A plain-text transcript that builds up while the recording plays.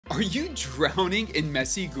Are you drowning in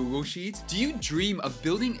messy Google Sheets? Do you dream of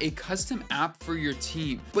building a custom app for your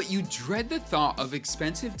team, but you dread the thought of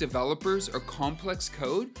expensive developers or complex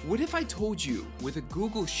code? What if I told you with a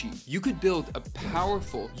Google Sheet, you could build a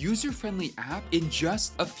powerful, user-friendly app in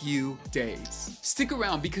just a few days? Stick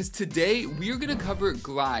around because today we are going to cover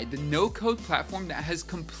Glide, the no-code platform that has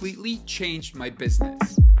completely changed my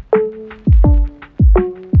business.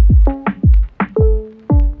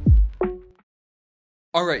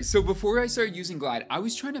 Alright, so before I started using Glide, I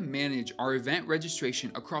was trying to manage our event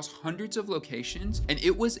registration across hundreds of locations, and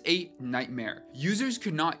it was a nightmare. Users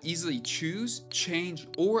could not easily choose, change,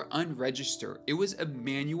 or unregister. It was a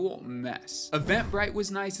manual mess. Eventbrite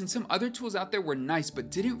was nice, and some other tools out there were nice,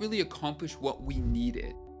 but didn't really accomplish what we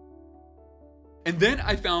needed. And then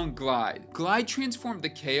I found Glide. Glide transformed the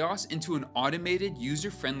chaos into an automated,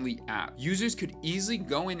 user-friendly app. Users could easily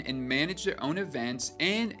go in and manage their own events,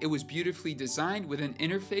 and it was beautifully designed with an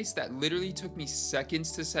interface that literally took me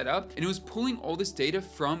seconds to set up, and it was pulling all this data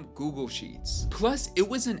from Google Sheets. Plus, it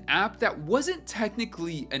was an app that wasn't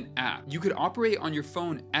technically an app. You could operate on your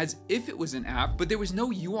phone as if it was an app, but there was no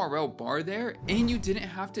URL bar there, and you didn't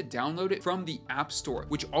have to download it from the App Store,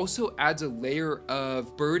 which also adds a layer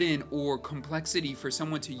of burden or complexity for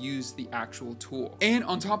someone to use the actual tool. And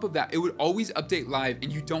on top of that, it would always update live and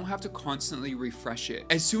you don't have to constantly refresh it.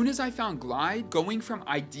 As soon as I found Glide, going from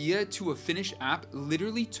idea to a finished app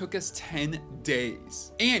literally took us 10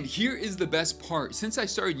 days. And here is the best part. Since I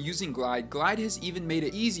started using Glide, Glide has even made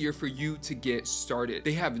it easier for you to get started.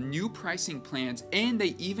 They have new pricing plans, and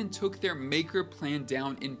they even took their maker plan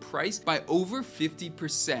down in price by over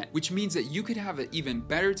 50%, which means that you could have an even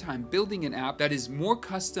better time building an app that is more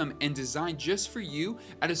custom and designed just for you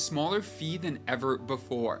at a smaller fee than ever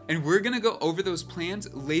before. And we're gonna go over those plans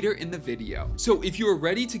later in the video. So if you are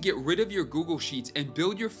ready to get rid of your Google Sheets and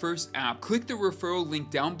build your first app, click the referral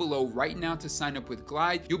link down below right now to sign up with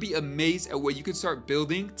Glide. You'll be amazed at what you can start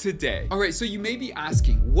building today. All right, so you may be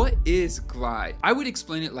asking, what is Glide? I would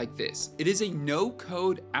explain it like this. It is a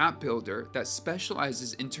no-code app builder that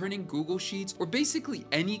specializes in turning Google Sheets or basically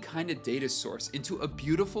any kind of data source into a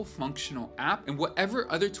beautiful functional app and whatever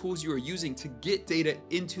other tools you are using to get data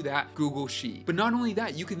into that Google Sheet. But not only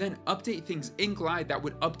that, you can then update things in Glide that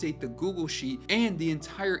would update the Google Sheet, and the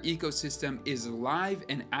entire ecosystem is live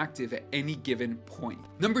and active at any given point.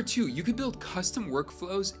 Number two, you could build custom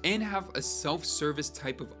workflows and have a self-service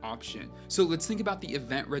type of option. So let's think about the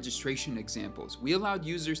event registration examples. We allowed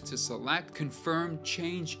users to select, confirm,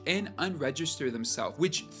 change, and unregister themselves,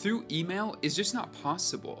 which through email is just not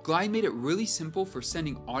possible. Glide made it really simple for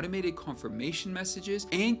sending automated confirmation messages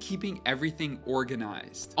and keeping everything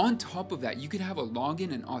organized. On top of that, you could have a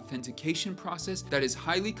login and authentication process that is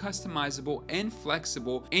highly customizable and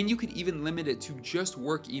flexible, and you could even limit it to just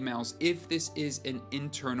work emails if this is an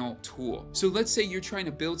internal tool. So let's say you're trying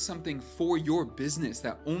to build something for your business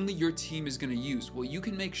that only your team is going to use. Well, you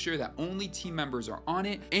can make sure that only team members are on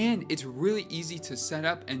it, and it's really easy to set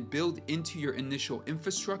up and build into your initial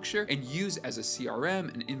infrastructure and use as a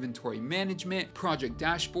CRM, an inventory management, project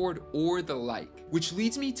dashboard, or the like. Which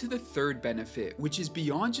leads me to the third benefit, which is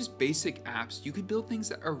beyond just basic apps, you could build things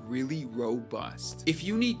that are really robust. If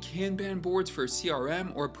you need Kanban boards for a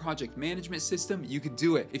CRM or a project management system, you could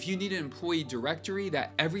do it. If you need an employee directory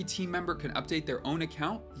that every team member can update their own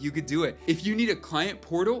account, you could do it. If you need a client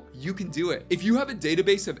portal, you can do it. If you have a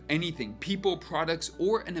database of anything, people, products,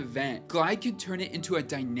 or an event, Glide could turn it into a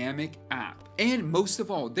dynamic app. And most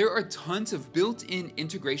of all, there are tons of built-in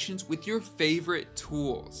integrations with your favorite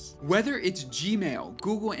tools. Whether it's Gmail,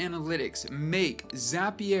 Google Analytics, Make,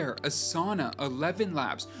 Zapier, Asana, 11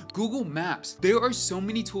 Labs, Google Maps, there are so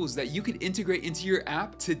many tools that you could integrate into your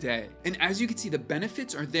app today. And as you can see, the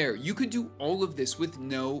benefits are there. You could do all of this with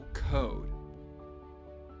no code.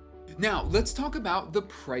 Now, let's talk about the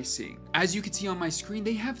pricing. As you can see on my screen,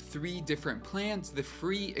 they have 3 different plans, the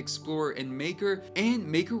free, Explorer, and Maker, and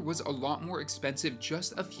Maker was a lot more expensive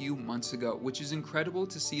just a few months ago, which is incredible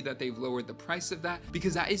to see that they've lowered the price of that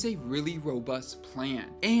because that is a really robust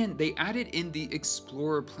plan. And they added in the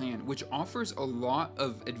Explorer plan, which offers a lot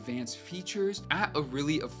of advanced features at a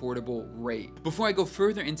really affordable rate. Before I go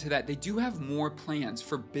further into that, they do have more plans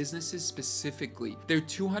for businesses specifically. Their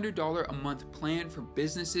 $200 a month plan for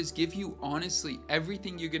businesses give you honestly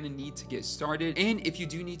everything you're gonna need to get started. And if you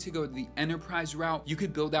do need to go the enterprise route, you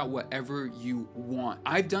could build out whatever you want.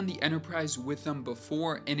 I've done the enterprise with them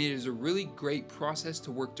before, and it is a really great process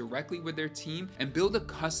to work directly with their team and build a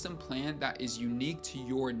custom plan that is unique to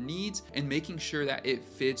your needs and making sure that it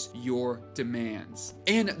fits your demands.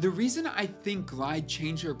 And the reason I think Glide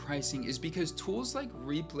changed their pricing is because tools like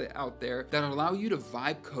Replit out there that allow you to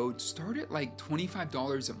vibe code start at like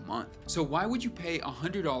 $25 a month. So why would you pay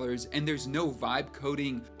 $100 and there's no vibe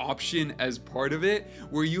coding option as part of it,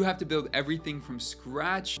 where you have to build everything from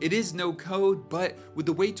scratch? It is no code, but with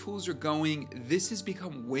the way tools are going, this has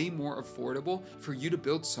become way more affordable for you to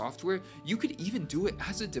build software. You could even do it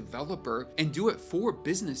as a developer and do it for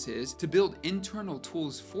businesses to build internal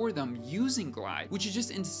tools for them using Glide, which is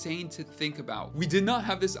just insane to think about. We did not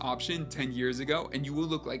have this option 10 years ago, and you will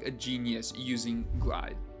look like a genius using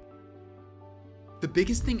Glide. The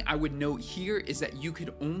biggest thing I would note here is that you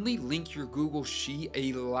could only link your Google Sheet,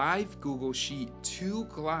 a live Google Sheet, to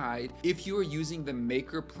Glide if you are using the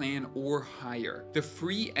Maker plan or higher. The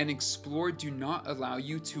Free and Explore do not allow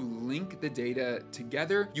you to link the data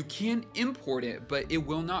together. You can import it, but it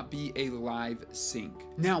will not be a live sync.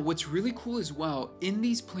 Now, what's really cool as well, in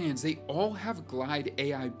these plans, they all have Glide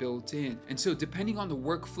AI built in. And so depending on the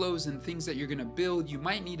workflows and things that you're gonna build, you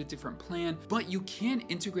might need a different plan, but you can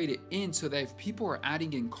integrate it in so that if people are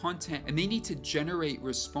adding in content and they need to generate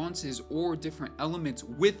responses or different elements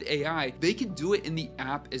with AI, they can do it in the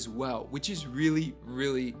app as well, which is really,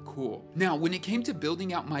 really cool. Now, when it came to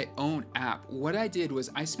building out my own app, what I did was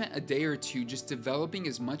I spent a day or two just developing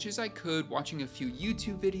as much as I could, watching a few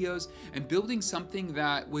YouTube videos and building something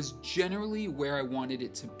that was generally where I wanted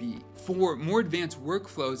it to be. For more advanced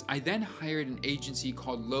workflows, I then hired an agency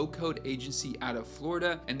called Low Code Agency out of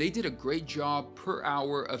Florida, and they did a great job per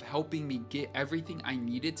hour of helping me get everything I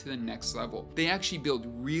needed to the next level. They actually build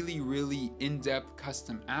really, really in-depth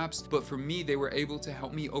custom apps, but for me, they were able to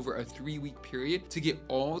help me over a 3-week period to get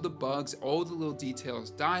all the bugs, all the little details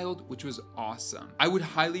dialed, which was awesome. I would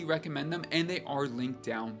highly recommend them, and they are linked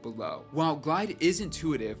down below. While Glide is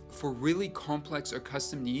intuitive, for really complex or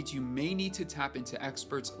custom needs, you may need to tap into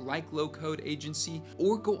experts like Low Code Agency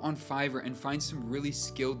or go on Fiverr and find some really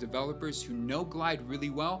skilled developers who know Glide really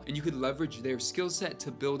well, and you could leverage their skill set to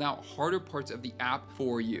build out harder parts of the app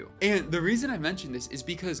for you. And the reason I mention this is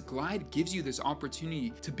because Glide gives you this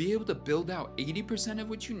opportunity to be able to build out 80% of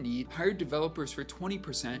what you need, hire developers for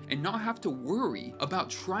 20%, and not have to worry about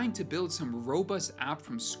trying to build some robust app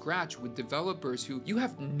from scratch with developers who you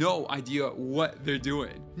have no idea what they're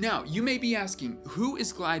doing. Now, you may be asking, who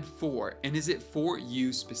is Glide for, and is it for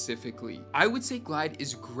you specifically? I would say Glide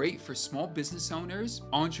is great for small business owners,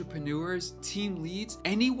 entrepreneurs, team leads,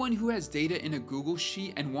 anyone who has data in a Google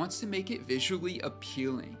Sheet and wants to make it visually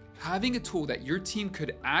appealing. Having a tool that your team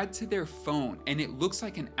could add to their phone and it looks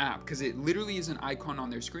like an app, because it literally is an icon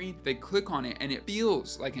on their screen, they click on it and it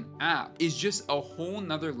feels like an app, is just a whole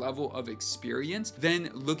nother level of experience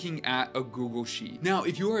than looking at a Google Sheet. Now,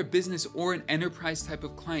 if you are a business or an enterprise type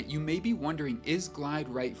of client, you may be wondering, is Glide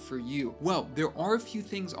right for you? Well, there are a few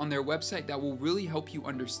things on their website that will really help you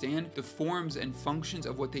understand the forms and functions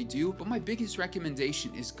of what they do, but my biggest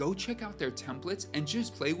recommendation is go check out their templates and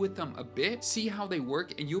just play with them a bit, see how they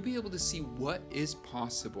work, and you'll be able to see what is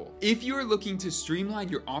possible. If you are looking to streamline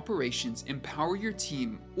your operations, empower your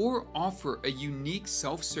team, or offer a unique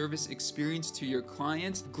self-service experience to your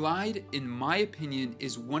clients, Glide, in my opinion,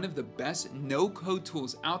 is one of the best no-code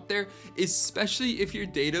tools out there, especially if your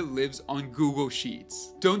data lives on Google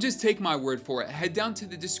Sheets. Don't just take my word for it. Head down to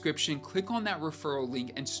the description, click on that referral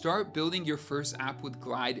link, and start building your first app with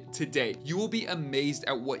Glide today. You will be amazed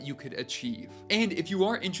at what you could achieve. And if you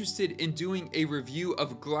are interested in doing a review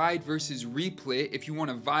of Glide versus Replit, if you want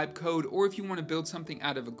to vibe code or if you want to build something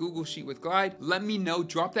out of a Google Sheet with Glide, let me know.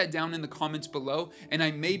 Drop that down in the comments below and I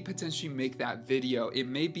may potentially make that video. It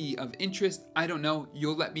may be of interest. I don't know.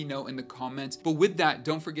 You'll let me know in the comments. But with that,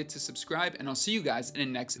 don't forget to subscribe and I'll see you guys in the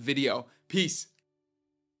next video. Peace.